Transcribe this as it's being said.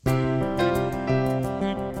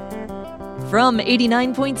From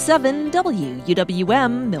 89.7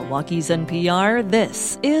 WUWM, Milwaukee's NPR,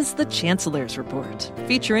 this is the Chancellor's Report,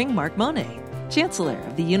 featuring Mark Monet, Chancellor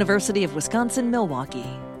of the University of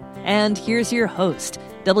Wisconsin-Milwaukee. And here's your host,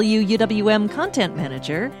 WUWM Content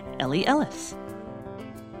Manager, Ellie Ellis.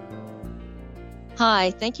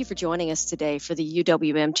 Hi, thank you for joining us today for the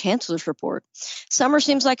UWM Chancellor's Report. Summer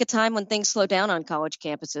seems like a time when things slow down on college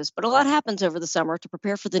campuses, but a lot happens over the summer to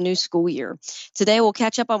prepare for the new school year. Today, we'll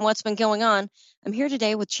catch up on what's been going on. I'm here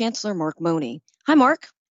today with Chancellor Mark Monet. Hi, Mark.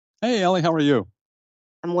 Hey, Ellie, how are you?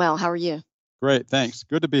 I'm well. How are you? Great, thanks.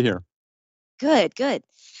 Good to be here. Good.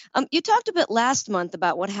 You talked a bit last month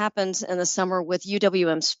about what happens in the summer with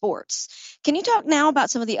UWM sports. Can you talk now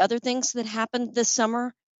about some of the other things that happened this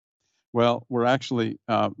summer? Well, we're actually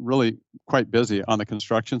really quite busy on the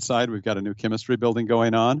construction side. We've got a new chemistry building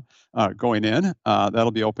going in.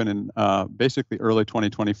 That'll be open in basically early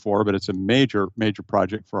 2024, but it's a major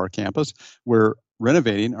project for our campus. We're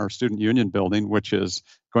renovating our student union building, which is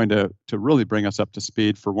going to really bring us up to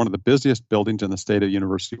speed for one of the busiest buildings in the state of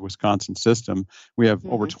University of Wisconsin system. We have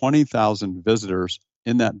over 20,000 visitors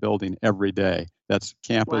in that building every day. That's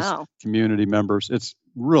campus, community members. It's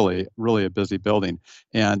really a busy building.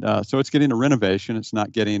 And so it's getting a renovation. It's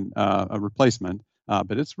not getting a replacement,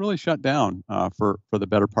 but it's really shut down for the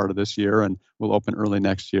better part of this year, and will open early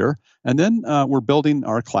next year. And then we're building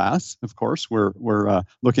our class. Of course, we're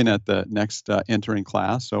looking at the next entering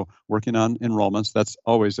class. So working on enrollments. That's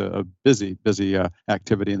always a busy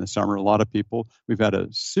activity in the summer. A lot of people. We've had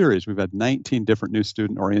 19 different new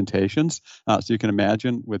student orientations. So you can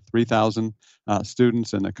imagine with 3,000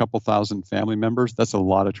 students and a couple thousand family members, that's a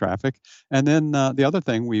lot of traffic. And then the other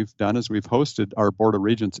thing we've done is we've hosted our Board of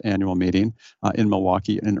Regents annual meeting in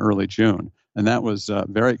Milwaukee in early June. And that was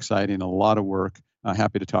very exciting, a lot of work.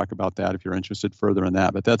 Happy to talk about that if you're interested further in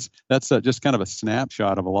that. But that's just kind of a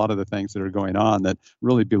snapshot of a lot of the things that are going on that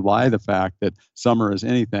really belie the fact that summer is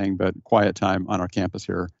anything but quiet time on our campus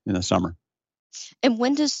here in the summer. And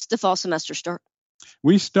when does the fall semester start?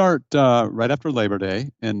 We start right after Labor Day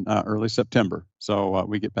in early September. So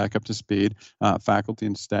we get back up to speed. Faculty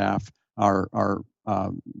and staff are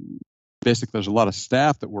basically, there's a lot of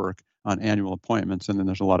staff that work on annual appointments, and then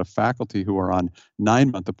there's a lot of faculty who are on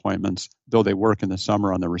 9-month appointments, though they work in the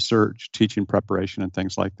summer on the research, teaching preparation, and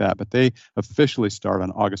things like that. But they officially start on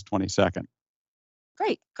August 22nd.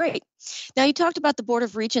 Great. Now, you talked about the Board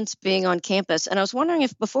of Regents being on campus, and I was wondering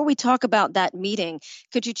if, before we talk about that meeting,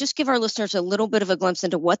 could you just give our listeners a little bit of a glimpse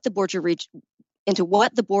into what the Board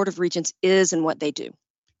of Regents is and what they do?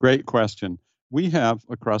 Great question. We have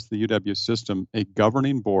across the UW system a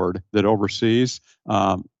governing board that oversees,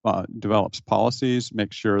 develops policies,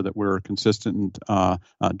 makes sure that we're consistent in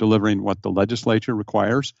delivering what the legislature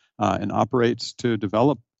requires, and operates to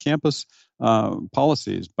develop campus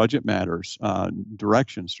policies, budget matters,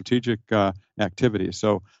 direction, strategic activities.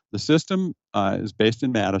 So the system is based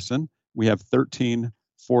in Madison. We have 13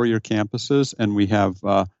 four-year campuses, and we have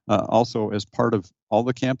also, as part of all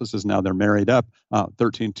the campuses now, they're married up,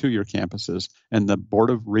 13 two-year campuses, and the Board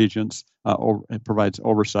of Regents provides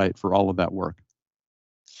oversight for all of that work.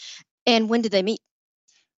 And when did they meet?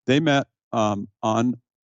 They met on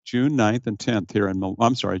June 9th and 10th here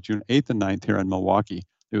June 8th and 9th here in Milwaukee.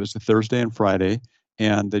 It was a Thursday and Friday,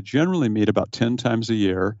 and they generally meet about 10 times a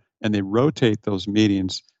year, and they rotate those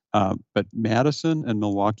meetings. But Madison and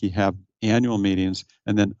Milwaukee have annual meetings,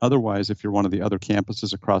 and then otherwise, if you're one of the other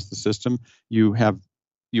campuses across the system, you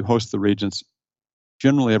host the Regents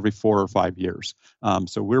generally every 4 or 5 years.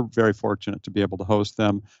 So we're very fortunate to be able to host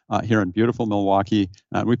them here in beautiful Milwaukee.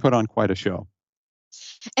 We put on quite a show.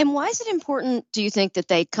 And why is it important, do you think, that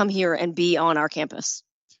they come here and be on our campus?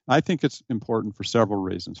 I think it's important for several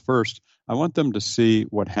reasons. First, I want them to see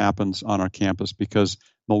what happens on our campus because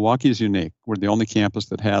Milwaukee is unique. We're the only campus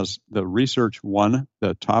that has the research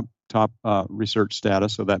the top research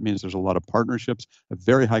status. So that means there's a lot of partnerships, a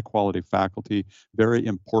very high quality faculty, very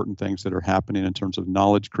important things that are happening in terms of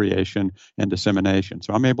knowledge creation and dissemination.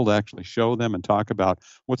 So I'm able to actually show them and talk about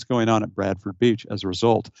what's going on at Bradford Beach as a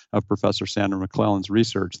result of Professor Sandra McClellan's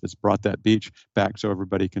research that's brought that beach back so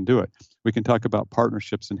everybody can do it. We can talk about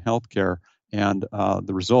partnerships in healthcare and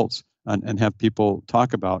the results and have people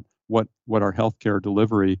talk about what our healthcare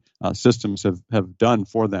delivery systems have done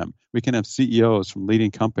for them. We can have CEOs from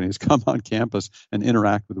leading companies come on campus and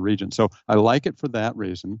interact with the region. So I like it for that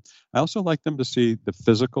reason. I also like them to see the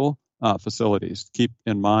physical facilities. Keep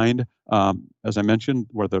in mind, as I mentioned,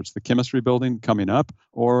 whether it's the chemistry building coming up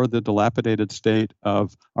or the dilapidated state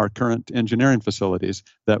of our current engineering facilities,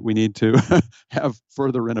 that we need to have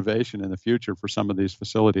further renovation in the future for some of these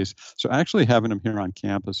facilities. So actually having them here on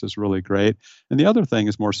campus is really great. And the other thing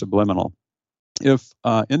is more subliminal. if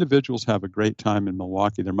individuals have a great time in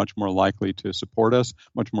Milwaukee, they're much more likely to support us,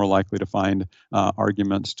 much more likely to find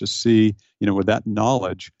arguments to see, with that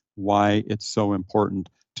knowledge, why it's so important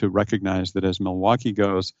to recognize that as Milwaukee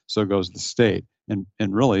goes, so goes the state. And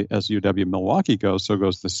really, as UW Milwaukee goes, so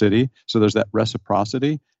goes the city. So there's that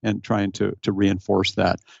reciprocity and trying to reinforce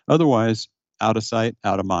that. Otherwise, out of sight,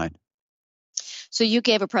 out of mind. So you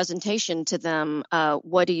gave a presentation to them.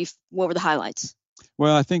 What were the highlights?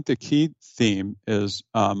 Well, I think the key theme is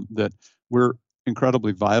that we're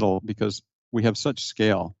incredibly vital because we have such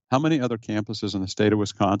scale. How many other campuses in the state of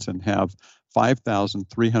Wisconsin have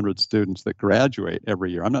 5,300 students that graduate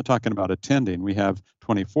every year? I'm not talking about attending. We have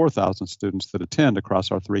 24,000 students that attend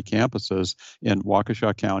across our three campuses in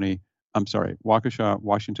Waukesha,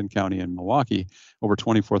 Washington County, and Milwaukee, over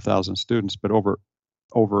 24,000 students. But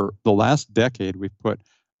over the last decade, we've put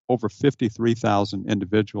over 53,000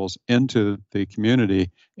 individuals into the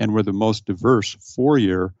community, and we're the most diverse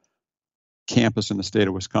four-year campus in the state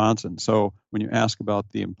of Wisconsin. So when you ask about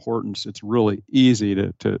the importance, it's really easy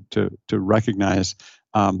to recognize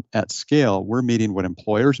at scale. We're meeting what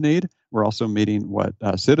employers need. We're also meeting what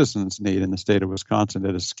citizens need in the state of Wisconsin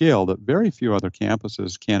at a scale that very few other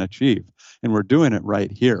campuses can achieve. And we're doing it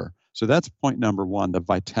right here. So that's point number one, the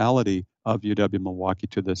vitality of UW-Milwaukee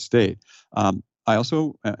to this state. I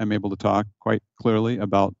also am able to talk quite clearly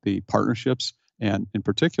about the partnerships and in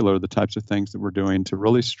particular the types of things that we're doing to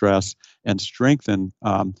really stress and strengthen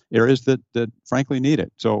areas that frankly need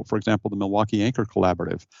it. So, for example, the Milwaukee Anchor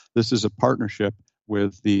Collaborative. This is a partnership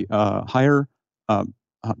with the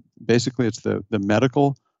basically it's the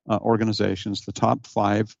medical organizations, the top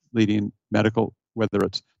 5 leading medical, whether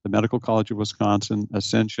it's the Medical College of Wisconsin,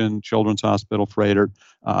 Ascension, Children's Hospital, Froedtert,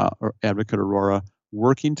 or Advocate Aurora,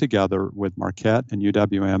 working together with Marquette and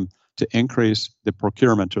UWM to increase the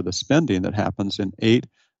procurement or the spending that happens in 8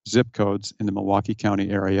 zip codes in the Milwaukee County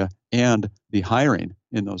area and the hiring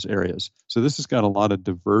in those areas. So this has got a lot of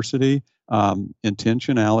diversity,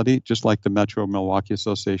 intentionality, just like the Metro Milwaukee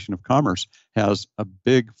Association of Commerce has a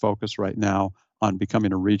big focus right now on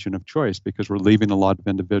becoming a region of choice because we're leaving a lot of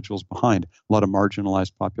individuals behind, a lot of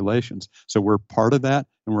marginalized populations. So we're part of that,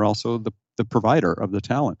 and we're also the provider of the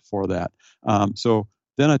talent for that. So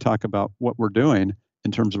then I talk about what we're doing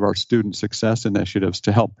in terms of our student success initiatives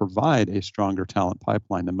to help provide a stronger talent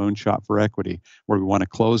pipeline, the Moonshot for Equity, where we want to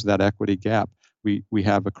close that equity gap. We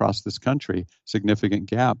have across this country significant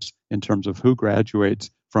gaps in terms of who graduates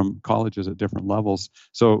from colleges at different levels.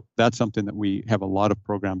 So that's something that we have a lot of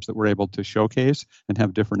programs that we're able to showcase and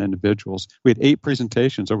have different individuals. We had 8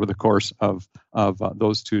 presentations over the course of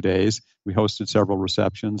those 2 days. We hosted several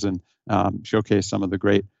receptions and showcased some of the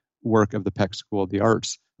great work of the Peck School of the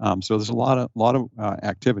Arts. So there's a lot of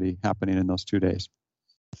activity happening in those 2 days.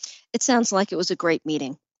 It sounds like it was a great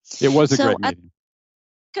meeting. It was a great meeting.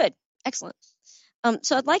 Good. Excellent.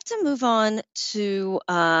 So I'd like to move on to,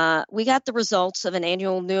 we got the results of an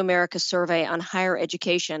annual New America survey on higher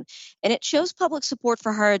education, and it shows public support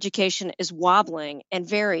for higher education is wobbling and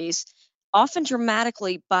varies, often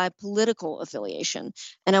dramatically by political affiliation.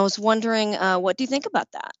 And I was wondering, what do you think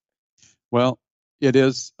about that? Well, it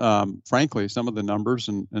is, frankly, some of the numbers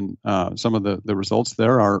and some of the results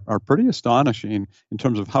there are pretty astonishing in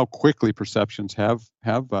terms of how quickly perceptions have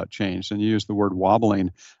changed. And you use the word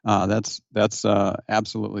wobbling. That's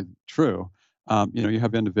absolutely true. You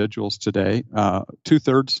have individuals today,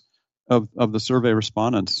 2/3 of the survey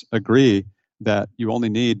respondents agree that you only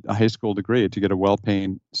need a high school degree to get a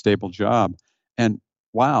well-paying, stable job. And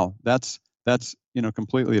wow, that's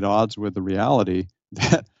completely at odds with the reality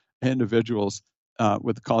that individuals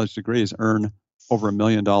with college degrees earn over $1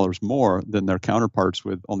 million more than their counterparts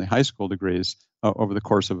with only high school degrees over the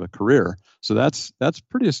course of a career. So that's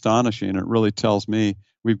pretty astonishing. It really tells me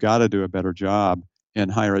we've got to do a better job in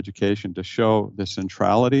higher education to show the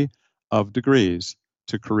centrality of degrees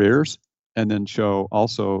to careers, and then show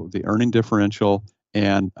also the earning differential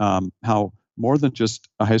and how more than just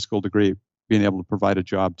a high school degree being able to provide a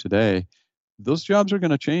job today. Those jobs are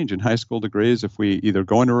going to change in high school degrees if we either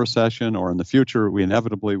go into a recession or in the future we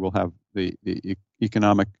inevitably will have the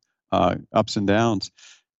economic ups and downs.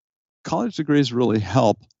 College degrees really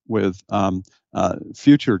help with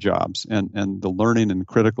future jobs and the learning and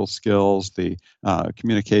critical skills, the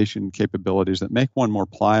communication capabilities that make one more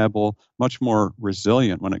pliable, much more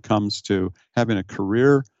resilient when it comes to having a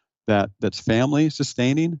career that's family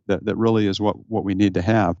sustaining, that really is what we need to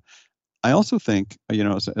have. I also think,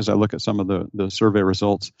 as I look at some of the survey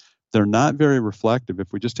results, they're not very reflective.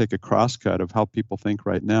 If we just take a crosscut of how people think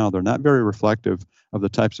right now, they're not very reflective of the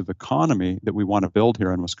types of economy that we want to build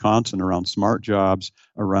here in Wisconsin around smart jobs,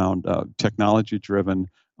 around technology-driven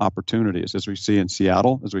opportunities, as we see in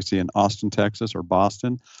Seattle, as we see in Austin, Texas, or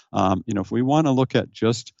Boston. If we want to look at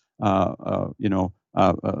just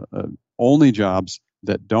only jobs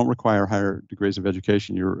that don't require higher degrees of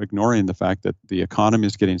education, you're ignoring the fact that the economy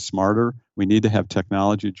is getting smarter. We need to have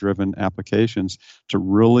technology-driven applications to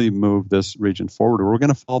really move this region forward, or we're going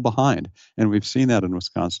to fall behind. And we've seen that in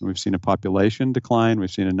Wisconsin. We've seen a population decline. We've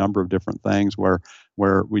seen a number of different things where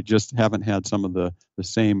we just haven't had some of the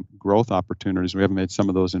same growth opportunities. We haven't made some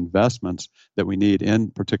of those investments that we need in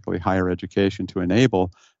particularly higher education to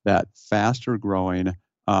enable that faster growing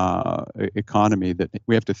economy. That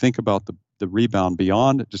we have to think about the rebound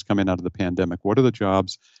beyond just coming out of the pandemic. What are the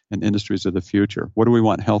jobs and industries of the future? What do we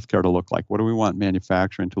want healthcare to look like? What do we want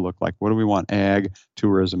manufacturing to look like? What do we want ag,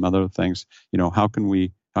 tourism, other things? How can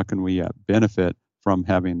we benefit from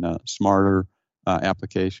having smarter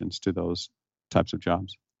applications to those types of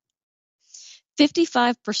jobs?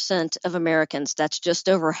 55% of Americans, that's just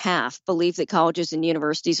over half, believe that colleges and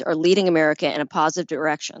universities are leading America in a positive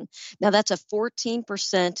direction. Now, that's a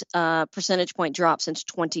 14% percentage point drop since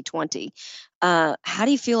 2020. How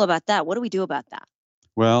do you feel about that? What do we do about that?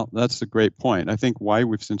 Well, that's a great point. I think why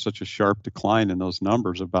we've seen such a sharp decline in those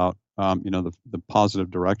numbers about the positive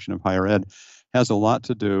direction of higher ed has a lot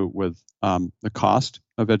to do with the cost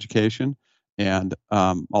of education, and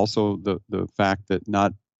also the fact that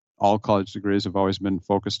not all college degrees have always been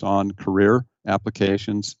focused on career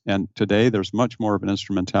applications. And today there's much more of an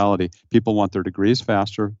instrumentality. People want their degrees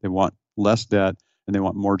faster, they want less debt, and they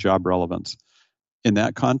want more job relevance. In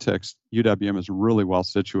that context, UWM is really well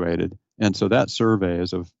situated. And so that survey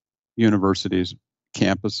is of universities,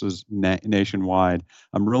 campuses nationwide.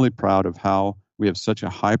 I'm really proud of how we have such a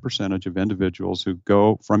high percentage of individuals who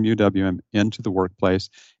go from UWM into the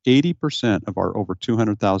workplace. 80% of our over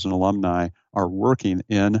 200,000 alumni are working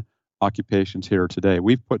in occupations here today.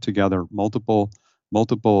 We've put together multiple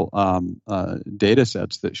data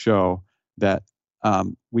sets that show that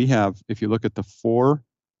we have, if you look at the 4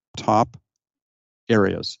 top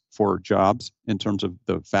areas for jobs in terms of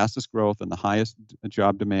the fastest growth and the highest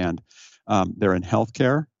job demand, they're in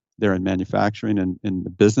healthcare, they're in manufacturing and in the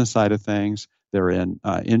business side of things, they're in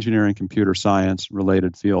engineering, computer science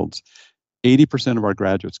related fields. 80% of our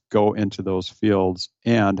graduates go into those fields,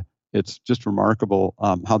 and it's just remarkable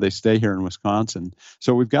how they stay here in Wisconsin.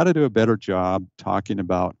 So we've got to do a better job talking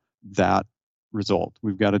about that result.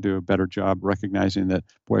 We've got to do a better job recognizing that,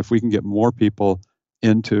 boy, if we can get more people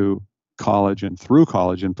into college and through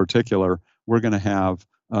college in particular, we're going to have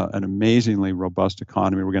an amazingly robust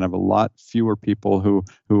economy. We're going to have a lot fewer people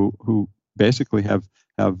who basically have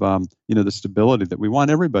the stability that we want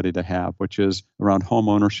everybody to have, which is around home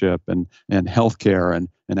ownership and healthcare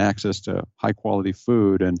and access to high quality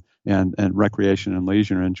food and recreation and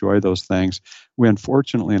leisure and enjoy those things. We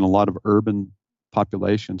unfortunately in a lot of urban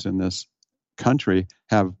populations in this country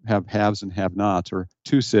have haves and have-nots, or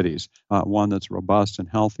two cities, one that's robust and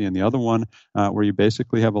healthy, and the other one where you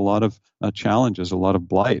basically have a lot of challenges, a lot of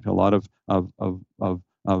blight, a lot of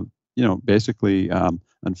basically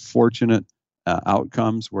unfortunate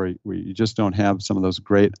outcomes where you just don't have some of those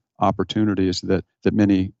great opportunities that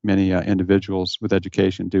many individuals with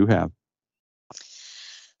education do have.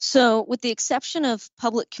 So, with the exception of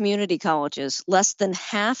public community colleges, less than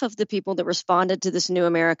half of the people that responded to this New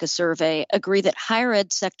America survey agree that higher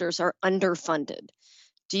ed sectors are underfunded.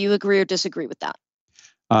 Do you agree or disagree with that?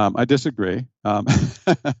 I disagree.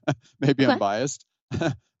 Maybe Okay. I'm biased.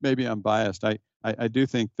 Maybe I'm biased. I do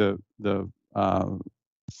think the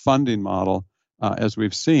funding model, as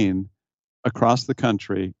we've seen across the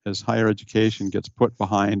country, as higher education gets put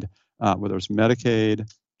behind, whether it's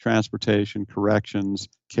Medicaid, transportation, corrections,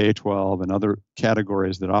 K-12, and other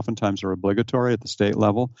categories that oftentimes are obligatory at the state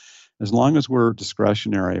level, as long as we're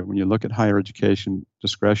discretionary, when you look at higher education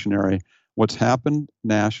discretionary, what's happened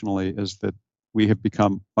nationally is that we have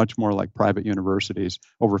become much more like private universities.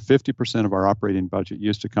 Over 50% of our operating budget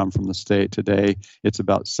used to come from the state. Today, it's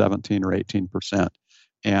about 17 or 18%.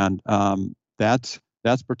 And that's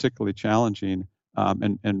particularly challenging.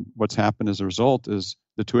 And what's happened as a result is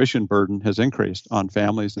the tuition burden has increased on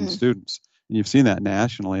families and students. And you've seen that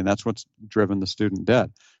nationally, and that's what's driven the student debt.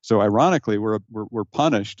 So ironically, we're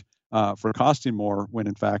punished for costing more when,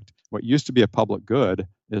 in fact, what used to be a public good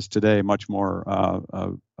is today much more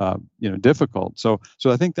difficult. So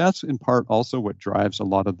I think that's in part also what drives a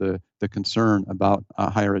lot of the concern about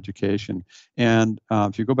higher education. And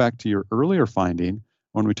if you go back to your earlier finding,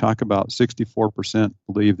 when we talk about 64%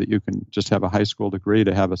 believe that you can just have a high school degree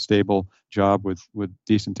to have a stable job with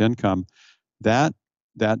decent income,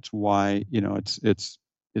 that's why it's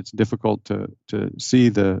it's difficult to see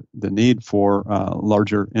the need for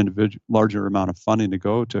larger amount of funding to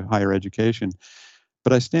go to higher education.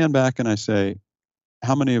 But I stand back and I say,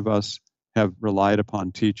 how many of us have relied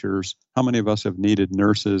upon teachers? How many of us have needed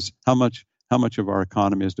nurses? How much of our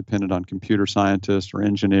economy is dependent on computer scientists or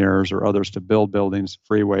engineers or others to build buildings,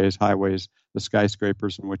 freeways, highways, the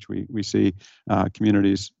skyscrapers in which we see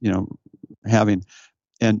communities, having?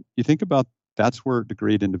 And you think about that's where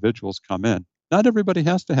degreed individuals come in. Not everybody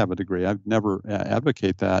has to have a degree. I've never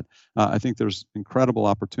advocate that. I think there's incredible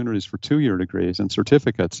opportunities for 2-year degrees and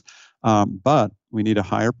certificates, but we need a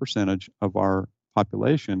higher percentage of our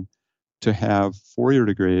population to have 4-year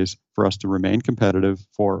degrees for us to remain competitive,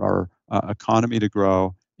 for our economy to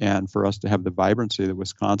grow, and for us to have the vibrancy that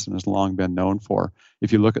Wisconsin has long been known for.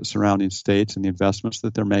 If you look at surrounding states and the investments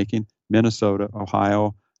that they're making, Minnesota,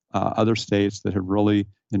 Ohio, other states that have really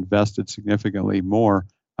invested significantly more,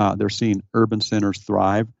 they're seeing urban centers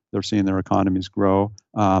thrive. They're seeing their economies grow.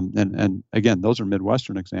 And again, those are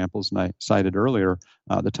Midwestern examples. And I cited earlier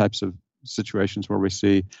the types of situations where we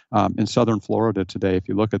see in southern Florida today. If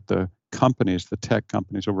you look at the companies, the tech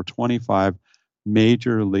companies, over 25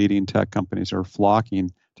 major leading tech companies are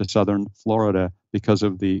flocking to southern Florida because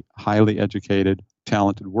of the highly educated,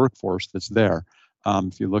 talented workforce that's there.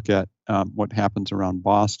 If you look at what happens around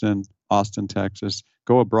Boston, Austin, Texas,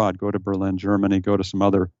 go abroad, go to Berlin, Germany, go to some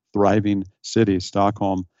other thriving cities,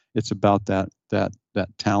 Stockholm. It's about that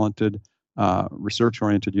talented,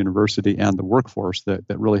 research-oriented university and the workforce that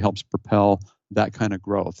really helps propel that kind of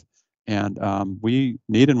growth. And we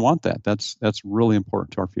need and want that. That's really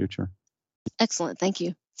important to our future. Excellent. Thank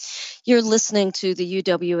you. You're listening to the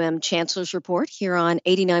UWM Chancellor's Report here on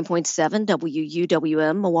 89.7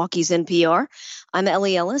 WUWM, Milwaukee's NPR. I'm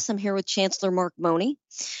Ellie Ellis. I'm here with Chancellor Mark Money.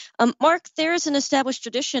 Mark, there is an established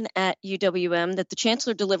tradition at UWM that the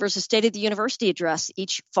Chancellor delivers a State of the University address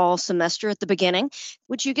each fall semester at the beginning.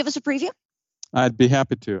 Would you give us a preview? I'd be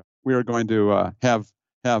happy to. We are going to have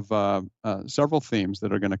several themes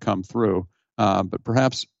that are going to come through, but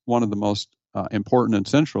perhaps one of the most important and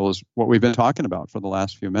central is what we've been talking about for the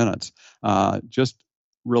last few minutes. Just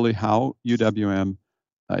really how UWM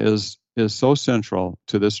is so central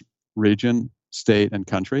to this region, state, and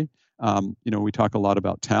country. We talk a lot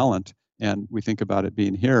about talent, and we think about it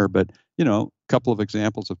being here, but a couple of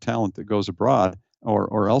examples of talent that goes abroad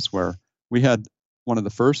or elsewhere. We had one of the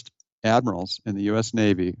first admirals in the U.S.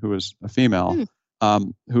 Navy who was a female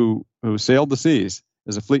who sailed the seas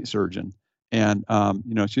as a fleet surgeon. And,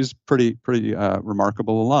 she's pretty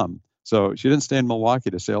remarkable alum. So she didn't stay in Milwaukee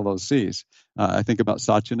to sail those seas. I think about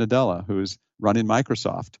Satya Nadella, who's running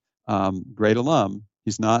Microsoft. Great alum.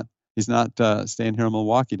 He's not staying here in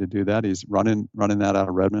Milwaukee to do that. He's running that out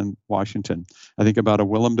of Redmond, Washington. I think about a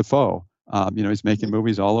Willem Dafoe. He's making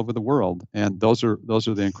movies all over the world. And those are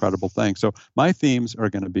the incredible things. So my themes are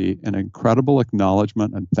going to be an incredible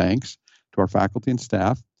acknowledgement and thanks to our faculty and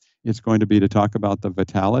staff. It's going to be to talk about the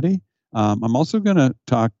vitality. I'm also going to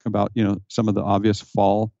talk about, some of the obvious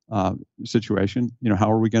fall situation.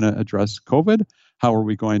 How are we going to address COVID? How are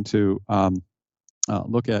we going to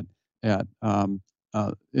look at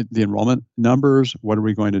the enrollment numbers? What are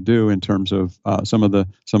we going to do in terms of some of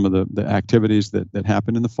the activities that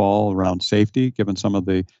happen in the fall around safety, given some of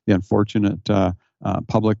the unfortunate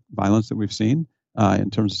public violence that we've seen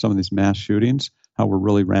in terms of some of these mass shootings? How we're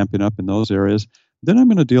really ramping up in those areas. Then I'm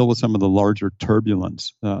going to deal with some of the larger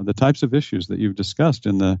turbulence, the types of issues that you've discussed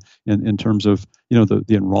in terms of the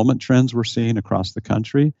enrollment trends we're seeing across the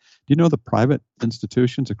country. Do you know the private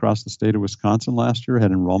institutions across the state of Wisconsin last year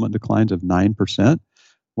had enrollment declines of 9%?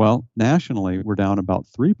 Well, nationally we're down about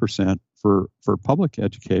 3% for public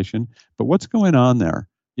education. But what's going on there?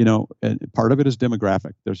 And part of it is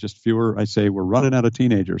demographic. There's just fewer. I say we're running out of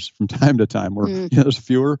teenagers from time to time. There's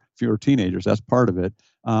fewer teenagers. That's part of it.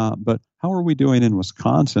 But how are we doing in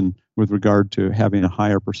Wisconsin with regard to having a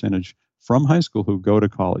higher percentage from high school who go to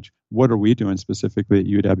college? What are we doing specifically at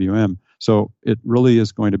UWM? So it really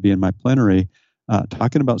is going to be in my plenary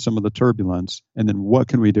talking about some of the turbulence and then what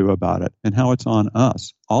can we do about it and how it's on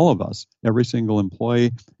us, all of us, every single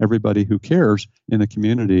employee, everybody who cares in the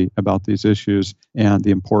community about these issues and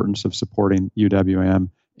the importance of supporting UWM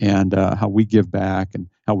and how we give back and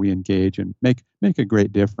how we engage and make a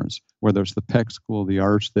great difference, whether it's the Peck School of the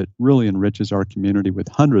Arts that really enriches our community with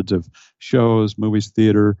hundreds of shows, movies,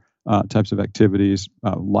 theater, types of activities,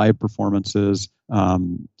 live performances,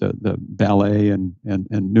 the ballet and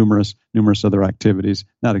numerous other activities.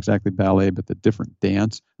 Not exactly ballet, but the different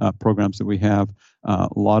dance programs that we have. A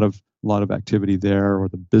lot of activity there, or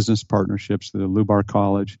the business partnerships, the Lubar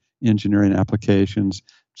College, engineering applications,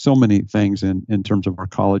 so many things in terms of our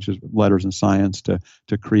colleges, letters and science, to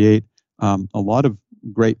create a lot of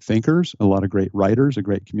great thinkers, a lot of great writers,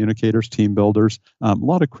 great communicators, team builders, a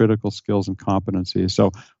lot of critical skills and competencies.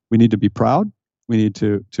 So we need to be proud. We need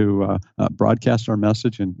to broadcast our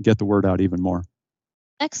message and get the word out even more.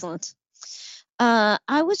 Excellent.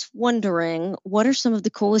 I was wondering, what are some of the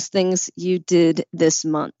coolest things you did this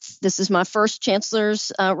month? This is my first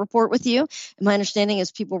Chancellor's report with you. And my understanding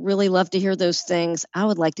is people really love to hear those things. I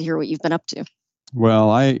would like to hear what you've been up to. Well,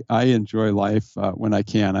 I enjoy life when I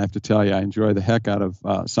can. I have to tell you, I enjoy the heck out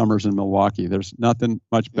of summers in Milwaukee. There's nothing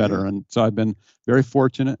much better. Mm-hmm. And so I've been very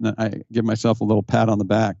fortunate, and I give myself a little pat on the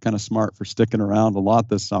back, kind of smart for sticking around a lot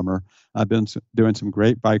this summer. I've been doing some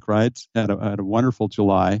great bike rides. Had a wonderful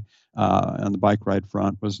July on the bike ride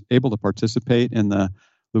front. Was able to participate in the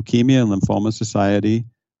Leukemia and Lymphoma Society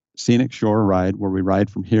Scenic Shore Ride, where we ride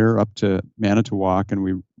from here up to Manitowoc, and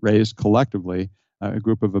we raised collectively, a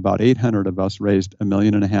group of about 800 of us raised $1.5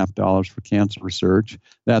 million for cancer research.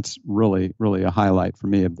 That's really, really a highlight for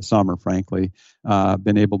me of the summer, frankly.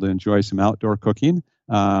 Been able to enjoy some outdoor cooking.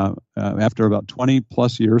 After about 20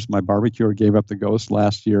 plus years, my barbecuer gave up the ghost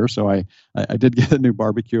last year, so I did get a new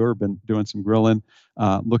barbecuer. Been doing some grilling.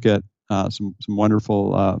 Look at some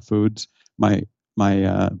wonderful foods. My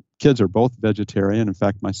kids are both vegetarian. In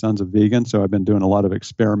fact, my son's a vegan, so I've been doing a lot of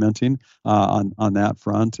experimenting on that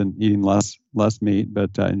front and eating less meat,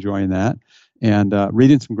 but enjoying that, and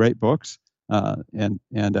reading some great books. And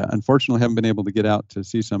unfortunately, haven't been able to get out to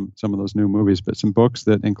see some of those new movies, but some books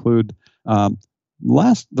that include. The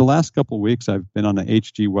last couple of weeks, I've been on the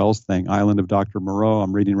H.G. Wells thing, Island of Dr. Moreau.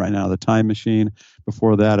 I'm reading right now The Time Machine.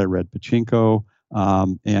 Before that, I read Pachinko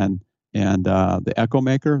and The Echo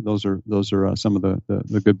Maker. Those are some of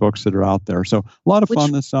the good books that are out there. So a lot of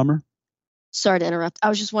fun this summer. Sorry to interrupt. I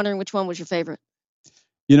was just wondering which one was your favorite.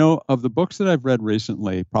 Of the books that I've read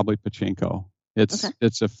recently, probably Pachinko.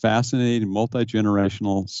 It's a fascinating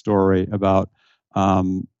multi-generational story about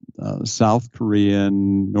South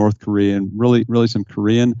Korean, North Korean, really some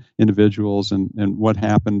Korean individuals and what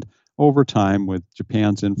happened over time with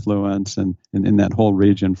Japan's influence and in that whole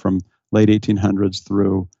region from late 1800s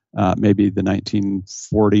through maybe the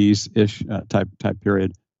 1940s-ish type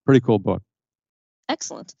period. Pretty cool book.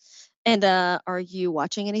 Excellent. And are you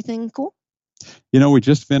watching anything cool? We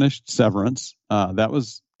just finished Severance. That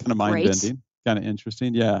was kind of mind-bending, kind of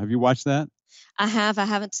interesting. Yeah. Have you watched that? I have. I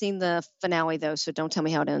haven't seen the finale, though, so don't tell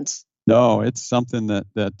me how it ends. No, it's something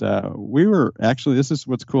that we were actually, this is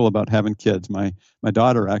what's cool about having kids. My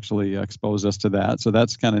daughter actually exposed us to that. So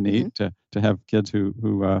that's kind of neat to have kids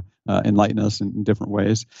who enlighten us in different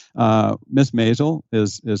ways. Miss Maisel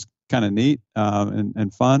is kind of neat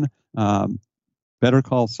and fun. Better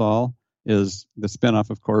Call Saul is the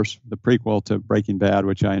spinoff, of course, the prequel to Breaking Bad,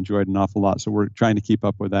 which I enjoyed an awful lot. So we're trying to keep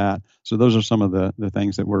up with that. So those are some of the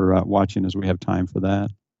things that we're watching as we have time for that.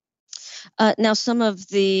 Now, some of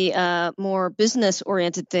the more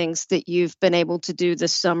business-oriented things that you've been able to do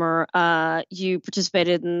this summer, you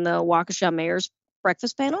participated in the Waukesha Mayor's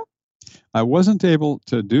Breakfast Panel? I wasn't able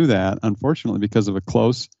to do that, unfortunately, because of a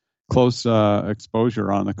close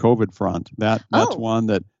exposure on the COVID front. That's one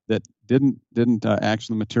that didn't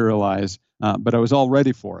actually materialize, but I was all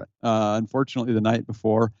ready for it. Unfortunately, the night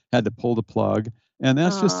before, had to pull the plug. And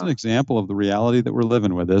that's just an example of the reality that we're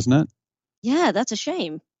living with, isn't it? Yeah, that's a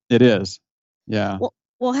shame. It is. Yeah.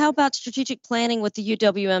 Well, how about strategic planning with the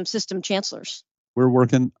UWM system chancellors? We're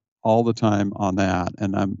working all the time on that,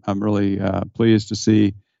 and I'm really pleased to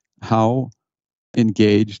see how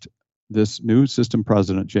engaged this new system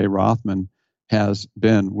president, Jay Rothman, has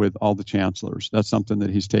been with all the chancellors. That's something that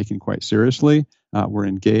he's taken quite seriously. We're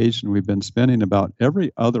engaged, and we've been spending about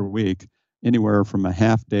every other week, anywhere from a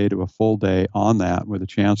half day to a full day on that with the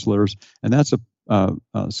chancellors. And that's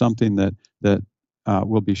something that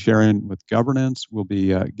we'll be sharing with governance. We'll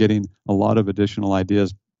be getting a lot of additional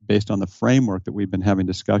ideas based on the framework that we've been having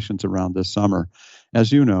discussions around this summer.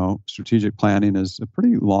 As you know, strategic planning is a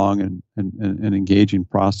pretty long and engaging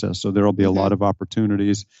process. So there will be a lot of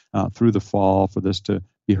opportunities through the fall for this to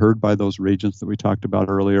be heard by those regions that we talked about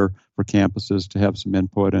earlier, for campuses to have some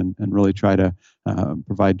input and really try to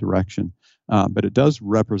provide direction. But it does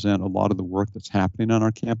represent a lot of the work that's happening on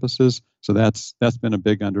our campuses. So that's been a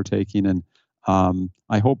big undertaking. And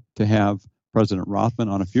I hope to have President Rothman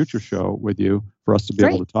on a future show with you for us to be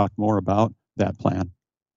able to talk more about that plan.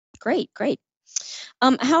 Great.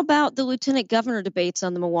 How about the Lieutenant Governor debates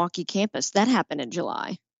on the Milwaukee campus? That happened in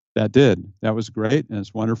July. That did. That was great. And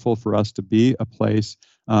it's wonderful for us to be a place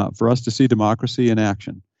for us to see democracy in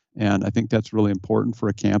action. And I think that's really important for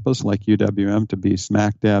a campus like UWM to be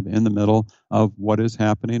smack dab in the middle of what is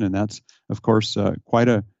happening. And that's, of course, quite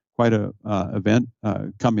a event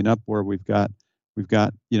coming up where we've got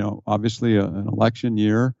obviously an election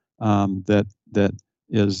year that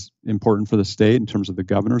is important for the state in terms of the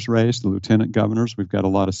governor's race, the lieutenant governors. We've got a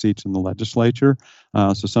lot of seats in the legislature.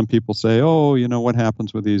 So some people say, oh, what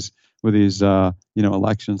happens with these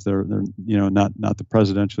elections? They're not the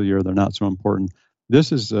presidential year. They're not so important.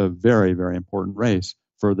 This is a very, very important race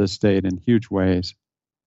for this state in huge ways.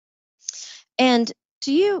 And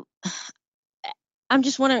I'm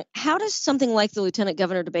just wondering, how does something like the lieutenant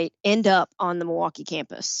governor debate end up on the Milwaukee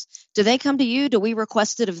campus? Do they come to you? Do we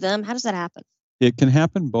request it of them? How does that happen? It can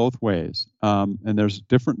happen both ways. And there's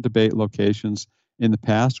different debate locations. In the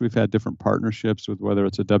past, we've had different partnerships with whether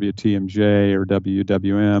it's a WTMJ or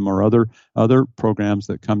WWM or other programs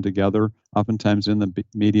that come together, oftentimes in the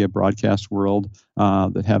media broadcast world,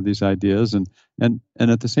 that have these ideas. And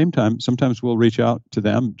at the same time, sometimes we'll reach out to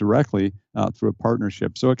them directly through a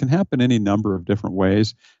partnership. So it can happen any number of different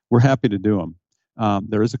ways. We're happy to do them.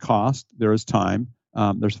 There is a cost. There is time.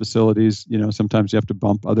 There's facilities. Sometimes you have to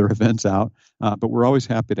bump other events out, but we're always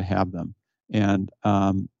happy to have them. And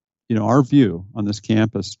our view on this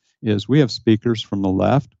campus is we have speakers from the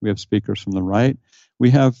left, we have speakers from the right,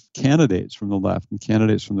 we have candidates from the left and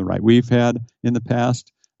candidates from the right. We've had in the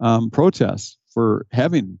past protests for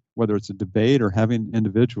having, whether it's a debate or having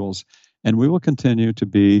individuals, and we will continue to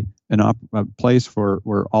be a place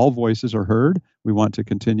where all voices are heard. We want to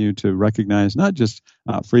continue to recognize not just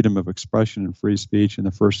freedom of expression and free speech and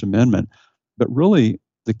the First Amendment, but really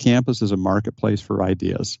the campus is a marketplace for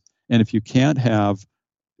ideas. And if you can't have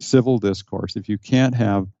civil discourse, if you can't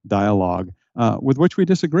have dialogue with which we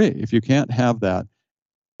disagree, if you can't have that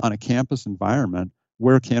on a campus environment,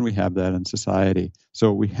 where can we have that in society?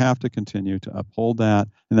 So we have to continue to uphold that,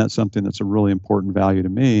 and that's something that's a really important value to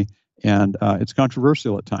me. And it's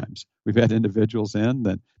controversial at times. We've had individuals in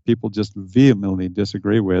that people just vehemently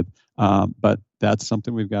disagree with, but that's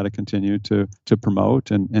something we've got to continue to promote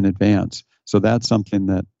and advance. So that's something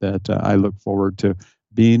that I look forward to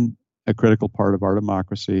being a critical part of our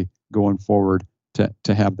democracy going forward, to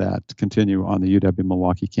have that continue on the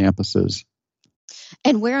UW-Milwaukee campuses.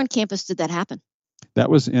 And where on campus did that happen? That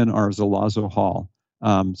was in our Zalazzo Hall.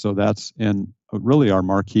 So that's in really our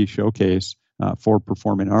marquee showcase for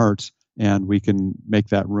performing arts, and we can make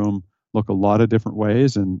that room look a lot of different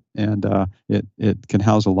ways, and it can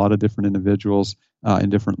house a lot of different individuals in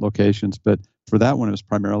different locations. But for that one, it was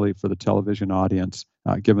primarily for the television audience,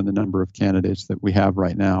 given the number of candidates that we have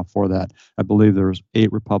right now for that. I believe there's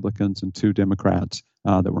 8 Republicans and 2 Democrats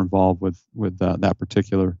that were involved with that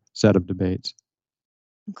particular set of debates.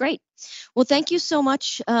 Great. Well, thank you so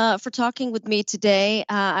much for talking with me today.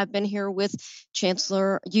 I've been here with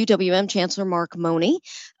UWM Chancellor Mark Money.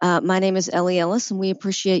 My name is Ellie Ellis, and we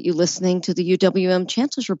appreciate you listening to the UWM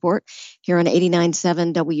Chancellor's Report here on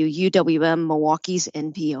 89.7 WUWM, Milwaukee's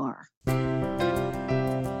NPR.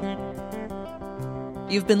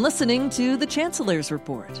 You've been listening to The Chancellor's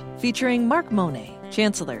Report, featuring Mark Money,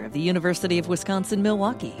 Chancellor of the University of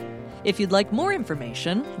Wisconsin-Milwaukee. If you'd like more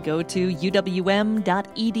information, go to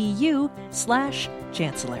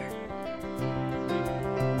uwm.edu/chancellor.